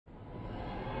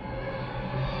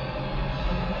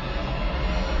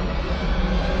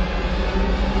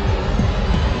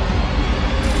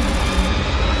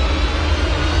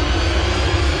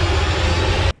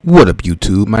What up,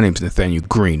 YouTube? My name is Nathaniel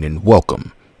Green and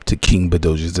welcome to King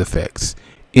Bedoja's Effects.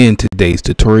 In today's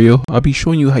tutorial, I'll be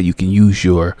showing you how you can use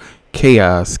your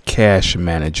Chaos Cache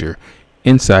Manager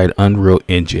inside Unreal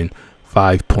Engine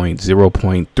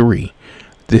 5.0.3.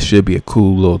 This should be a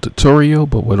cool little tutorial,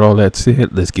 but with all that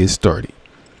said, let's get started.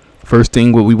 First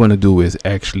thing what we want to do is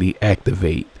actually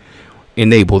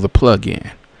enable the plugin.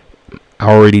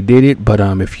 I already did it, but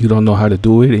if you don't know how to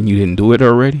do it and you didn't do it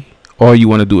already, all you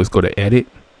want to do is go to Edit,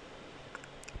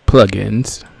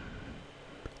 Plugins,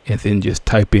 and then just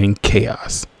type in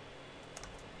Chaos.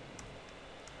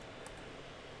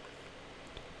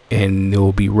 And it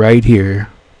will be right here.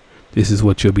 This is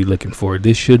what you'll be looking for.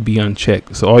 This should be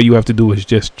unchecked. So all you have to do is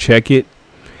just check it.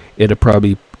 It'll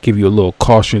probably give you a little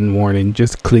caution warning.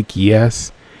 Just click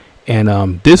yes.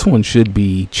 And this one should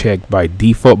be checked by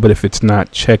default, but if it's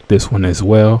not, check this one as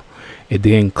well. And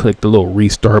then click the little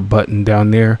restart button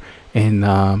down there. And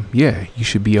yeah, you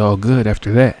should be all good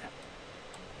after that.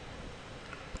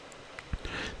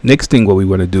 Next thing what we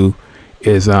want to do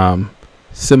is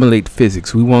simulate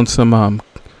physics. We want some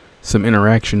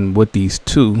interaction with these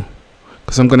two,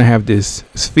 because I'm going to have this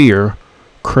sphere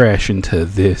crash into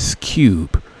this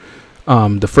cube.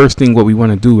 The first thing what we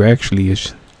want to do actually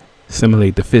is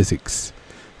simulate the physics.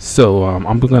 So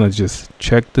I'm going to just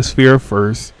check the sphere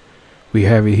first. We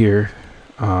have it here,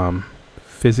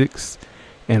 physics,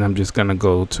 and I'm just going to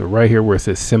go to right here where it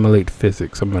says simulate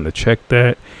physics. I'm going to check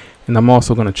that, and I'm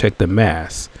also going to check the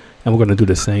mass, and we're going to do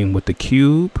the same with the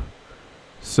cube.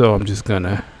 So I'm just going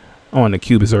to, and the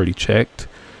cube is already checked.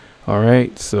 All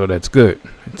right, so that's good.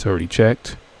 It's already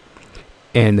checked.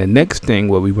 And the next thing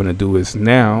what we want to do is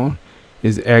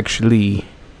actually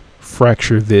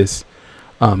fracture this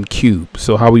cube.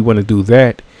 So how we want to do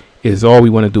that is all we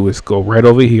want to do is go right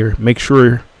over here. Make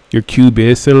sure your cube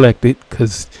is selected,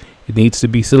 because it needs to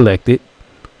be selected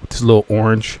with this little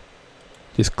orange.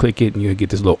 Just click it and you'll get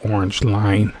this little orange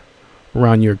line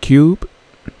around your cube.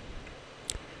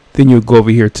 Then you'll go over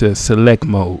here to select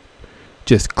mode.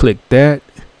 Just click that,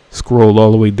 scroll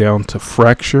all the way down to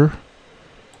fracture,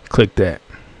 click that.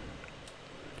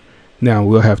 Now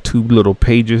we'll have two little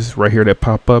pages right here that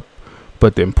pop up,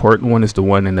 but the important one is the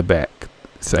one in the back,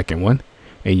 second one.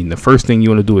 And the first thing you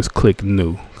want to do is click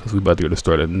new, because we're about to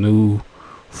start a new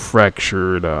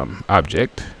fractured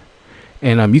object.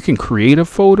 And you can create a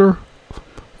folder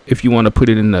if you want to put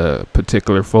it in a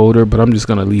particular folder, but I'm just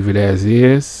going to leave it as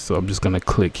is. So I'm just going to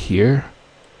click here.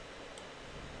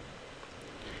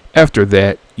 After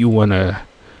that, you want to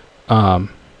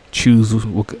choose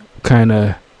what kind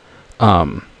of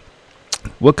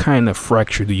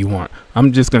fracture do you want.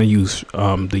 I'm just going to use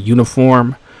the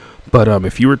uniform, but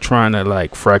if you were trying to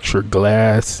like fracture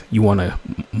glass, you want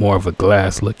more of a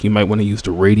glass look, you might want to use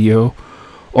the radio.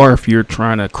 Or if you're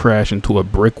trying to crash into a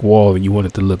brick wall and you want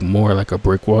it to look more like a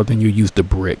brick wall, then you use the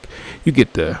brick. You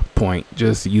get the point.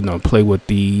 Just, play with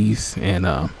these, and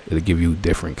it'll give you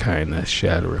different kind of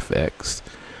shadow effects.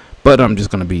 But I'm just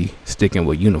going to be sticking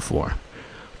with uniform.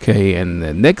 Okay, and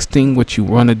the next thing what you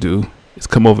want to do is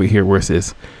come over here where it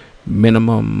says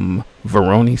minimum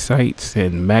Voronoi sites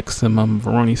and maximum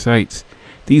Voronoi sites.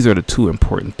 These are the two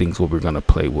important things what we're going to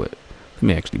play with. Let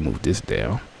me actually move this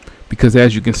down, because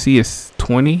as you can see, it's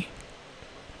 20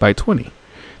 by 20.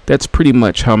 That's pretty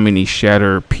much how many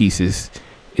shatter pieces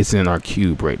is in our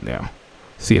cube right now.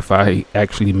 See, if I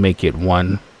actually make it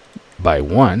 1 by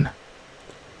 1,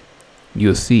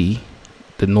 you'll see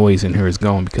the noise in here is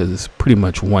gone, because it's pretty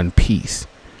much one piece.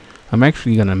 I'm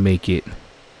actually going to make it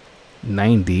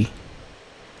 90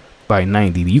 by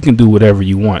 90. You can do whatever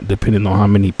you want depending on how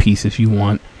many pieces you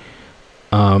want,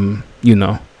 in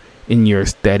your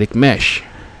static mesh.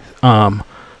 I'm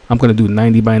going to do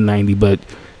 90 by 90, but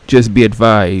just be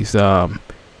advised,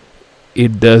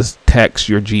 it does tax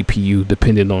your GPU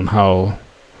depending on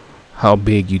how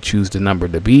big you choose the number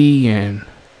to be and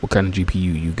what kind of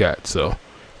GPU you got. So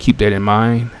keep that in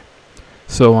mind.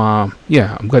 So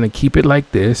yeah, I'm going to keep it like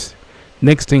this.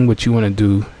 Next thing what you want to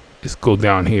do is go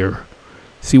down here.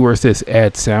 See where it says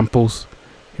add samples?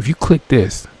 If you click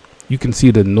this, you can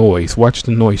see the noise. Watch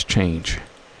the noise change.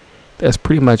 That's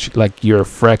pretty much like your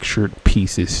fractured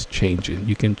pieces changing.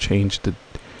 You can change the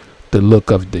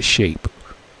look of the shape.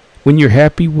 When you're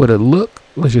happy with a look,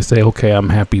 let's just say, okay, I'm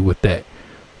happy with that.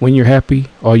 When you're happy,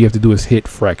 all you have to do is hit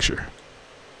fracture.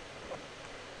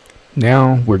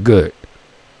 Now we're good.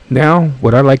 Now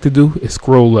what I like to do is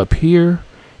scroll up here,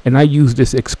 and I use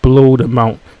this explode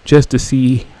amount just to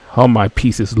see how my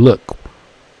pieces look.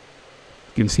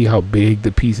 You can see how big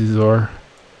the pieces are.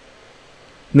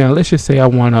 Now let's just say I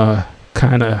want to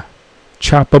kind of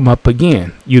chop them up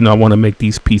again. I want to make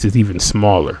these pieces even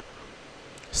smaller.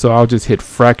 So I'll just hit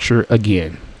fracture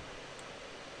again.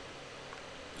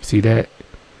 See that?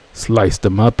 Slice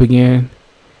them up again.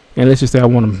 And let's just say I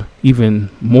want them even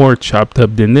more chopped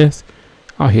up than this.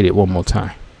 I'll hit it one more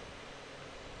time.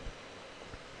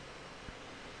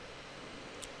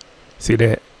 See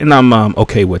that? And I'm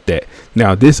okay with that.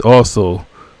 Now this also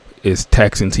is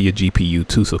taxing to your GPU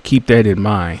too, so keep that in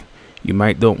mind. You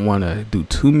might don't want to do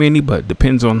too many, but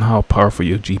depends on how powerful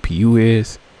your GPU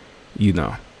is. You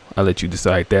know, I'll let you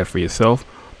decide that for yourself.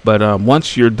 But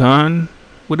once you're done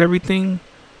with everything,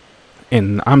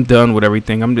 and I'm done with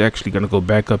everything, I'm actually gonna go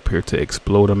back up here to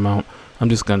explode amount. I'm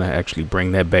just gonna actually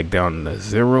bring that back down to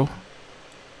 0.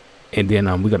 And then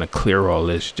we're going to clear all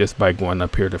this just by going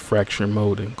up here to fracture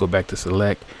mode and go back to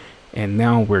select. And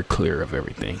now we're clear of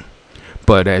everything.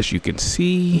 But as you can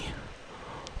see,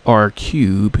 our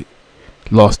cube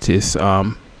lost his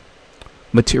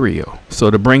material.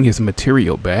 So to bring his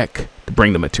material back, to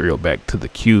bring the material back to the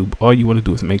cube, all you want to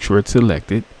do is make sure it's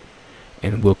selected.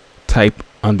 And we'll type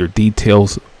under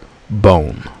details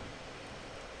bone.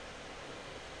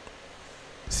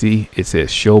 See, it says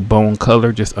show bone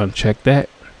color. Just uncheck that.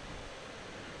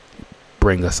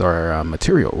 Bring us our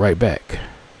material right back.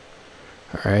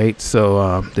 All right,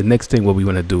 so the next thing what we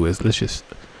want to do is let's just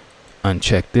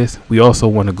uncheck this. We also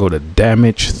want to go to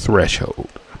damage threshold.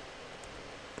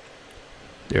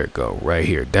 There it go, right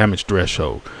here, damage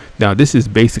threshold. Now this is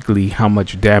basically how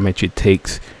much damage it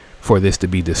takes for this to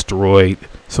be destroyed.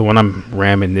 So when I'm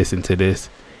ramming this into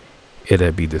this,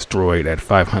 it'll be destroyed at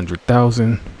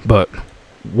 500,000. But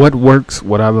what works,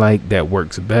 what I like that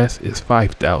works best is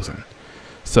 5,000.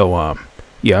 So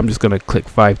yeah, I'm just gonna click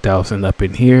 5,000 up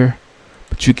in here,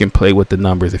 but you can play with the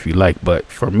numbers if you like. But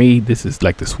for me, this is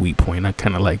like the sweet point. I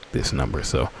kind of like this number,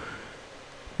 so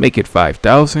make it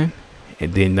 5,000,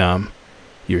 and then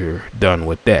you're done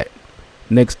with that.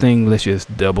 Next thing, let's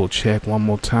just double check one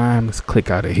more time. Let's click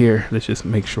out of here. Let's just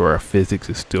make sure our physics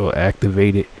is still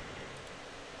activated,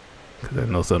 because I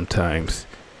know sometimes.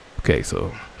 Okay,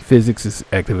 so physics is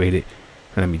activated.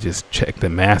 Let me just check the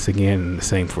mass again, and the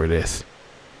same for this.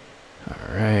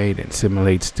 All right, and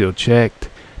simulate still checked,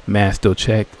 mass still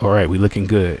checked. All right, we looking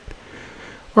good.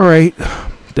 All right,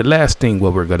 the last thing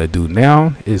what we're gonna do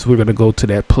now is we're gonna go to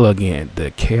that plugin,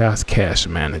 the Chaos Cache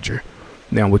Manager.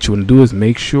 Now what you want to do is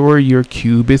make sure your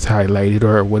cube is highlighted,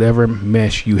 or whatever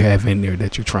mesh you have in there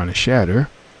that you're trying to shatter.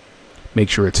 Make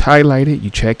sure it's highlighted.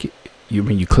 You check it.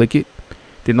 You click it.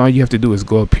 Then all you have to do is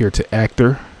go up here to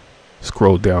Actor,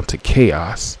 scroll down to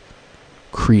Chaos,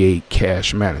 create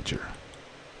Cache Manager.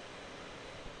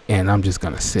 And I'm just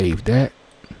going to save that.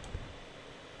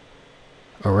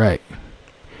 All right.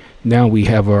 Now we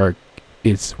have our,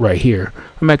 it's right here.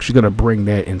 I'm actually going to bring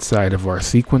that inside of our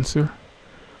sequencer,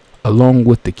 along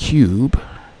with the cube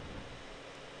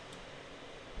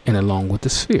and along with the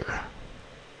sphere.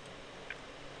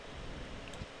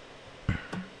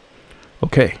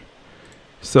 Okay.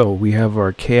 So we have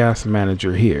our Chaos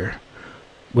Manager here.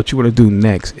 What you want to do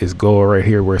next is go right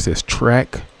here where it says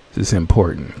track. This is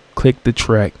important. Click the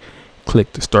track,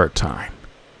 click the start time.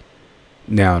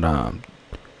 Now,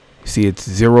 see it's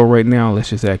 0 right now. Let's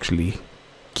just actually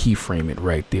keyframe it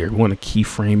right there. We want to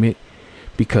keyframe it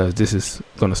because this is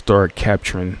going to start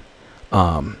capturing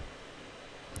the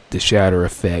shatter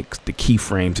effects, the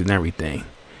keyframes and everything.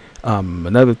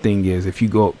 Another thing is if you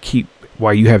go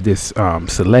while you have this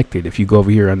selected, if you go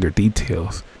over here under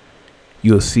details,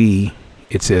 you'll see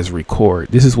it says record.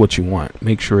 This is what you want.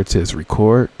 Make sure it says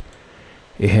record.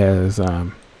 It has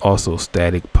also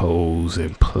static pose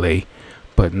and play,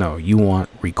 but no, you want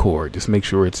record. Just make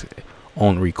sure it's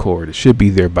on record. It should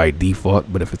be there by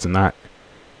default, but if it's not,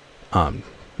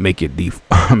 make it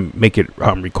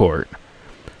record.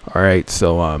 All right,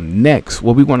 so next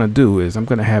what we want to do is I'm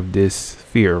going to have this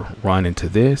sphere run into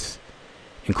this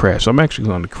and crash. So I'm actually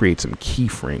going to create some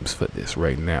keyframes for this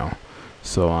right now.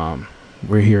 So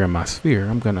we're here in my sphere.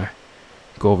 I'm going to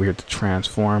go over here to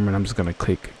transform, and I'm just going to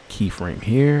click keyframe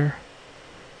here.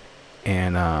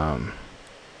 And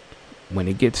when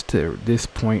it gets to this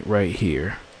point right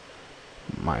here,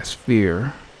 my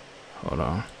sphere, hold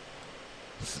on,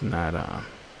 it's not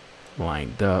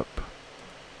lined up.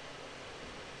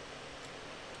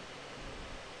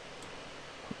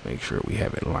 Make sure we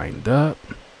have it lined up.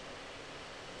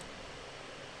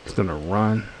 It's gonna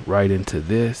run right into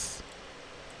this,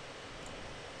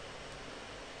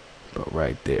 but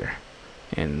right there.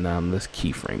 And let's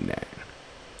keyframe that.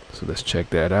 So let's check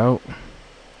that out.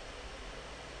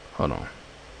 Hold on.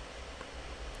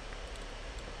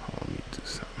 Let me do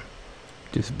something.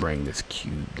 Just bring this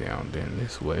cube down then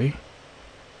this way.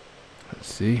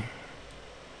 Let's see.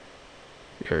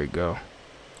 There we go.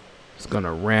 It's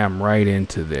gonna ram right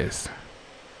into this.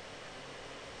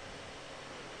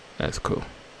 That's cool.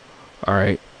 All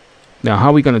right, now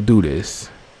how we gonna do this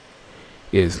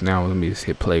is, now let me just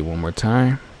hit play one more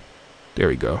time. There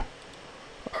we go.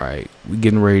 All right, we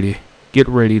get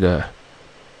ready to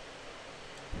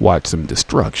watch some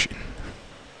destruction.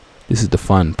 This is the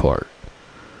fun part.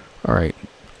 All right,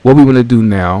 what we want to do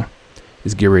now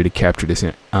is get ready to capture this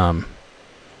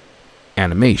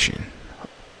animation.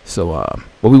 So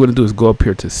what we want to do is go up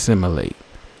here to simulate.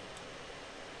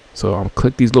 So I'll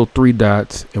click these little three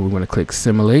dots and we're going to click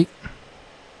simulate.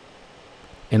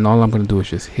 And all I'm going to do is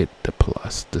just hit the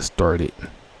plus to start it.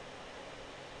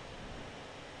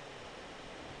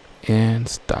 And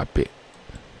stop it.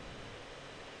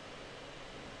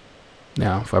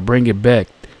 Now if I bring it back,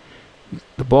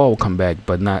 the ball will come back,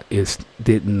 but it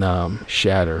didn't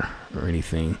shatter or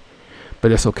anything. But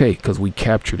that's okay because we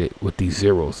captured it with these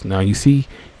zeros. Now you see,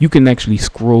 you can actually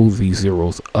scroll these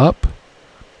zeros up.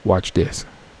 Watch this.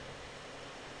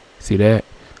 See that?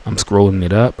 I'm scrolling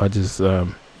it up. I just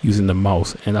using the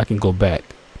mouse, and I can go back.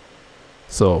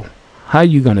 So how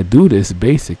you gonna do this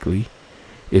basically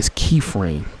is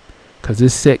keyframe, because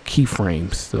it's set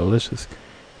keyframes. So let's just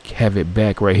have it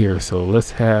back right here. So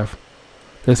let's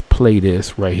play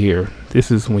this right here.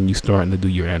 This is when you're starting to do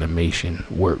your animation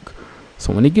work.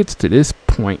 So when it gets to this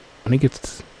point, when it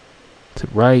gets to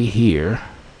right here,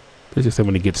 let's just say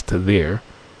when it gets to there,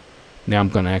 now I'm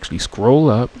gonna actually scroll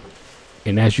up,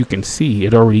 and as you can see,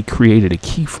 it already created a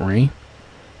keyframe.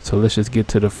 So let's just get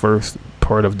to the first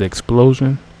part of the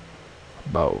explosion,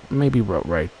 maybe about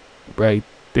right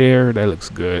there. That looks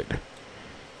good.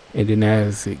 And then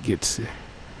as it gets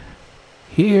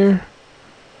here,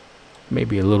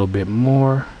 maybe a little bit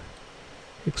more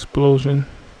explosion.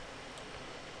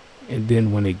 And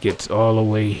then when it gets all the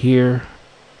way here,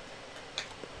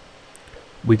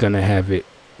 we're gonna have it,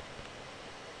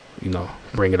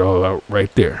 bring it all out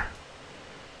right there.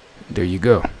 There you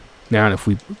go. Now if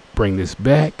we bring this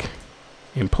back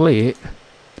and play it,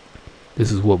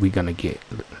 this is what we're gonna get.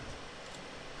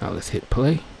 Now let's hit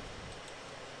play.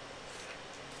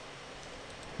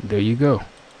 There you go.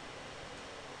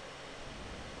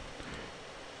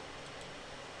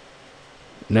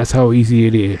 And that's how easy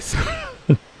it is.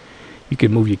 You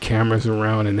can move your cameras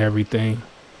around and everything.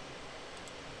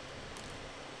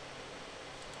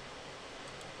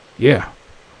 Yeah,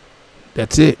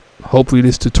 that's it. Hopefully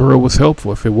this tutorial was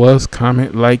helpful. If it was,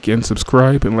 comment, like, and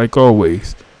subscribe. And like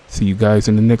always, see you guys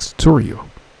in the next tutorial.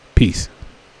 Peace.